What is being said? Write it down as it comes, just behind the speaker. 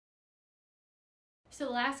So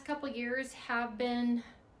the last couple years have been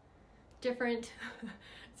different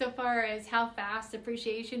so far as how fast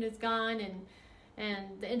appreciation has gone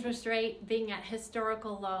and the interest rate being at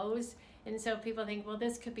historical lows. And so people think, well,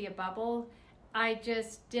 this could be a bubble. I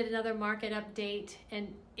just did another market update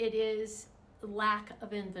and it is lack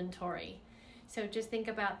of inventory. So just think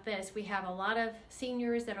about this. We have a lot of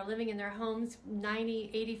seniors that are living in their homes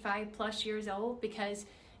 90, 85 plus years old because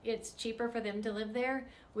it's cheaper for them to live there.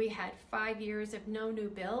 We had 5 years of no new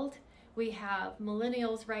build. We have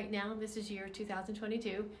millennials right now, this is year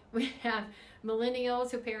 2022, we have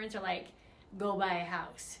millennials who parents are like, go buy a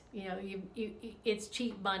house. You know, it's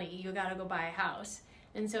cheap money, you gotta go buy a house.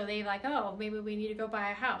 And so they're like, oh, maybe we need to go buy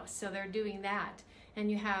a house. So they're doing that. And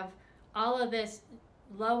you have all of this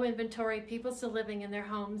low inventory, people still living in their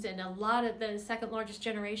homes, and a lot of the second largest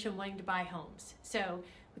generation wanting to buy homes. So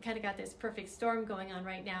we kind of got this perfect storm going on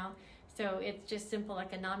right now. So it's just simple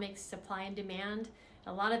economics, supply and demand.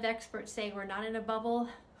 A lot of experts say we're not in a bubble.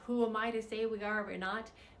 Who am I to say we are or we're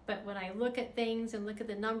not? But when I look at things and look at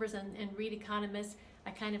the numbers and read economists,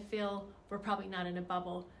 I kind of feel we're probably not in a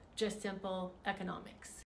bubble, just simple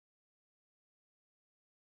economics.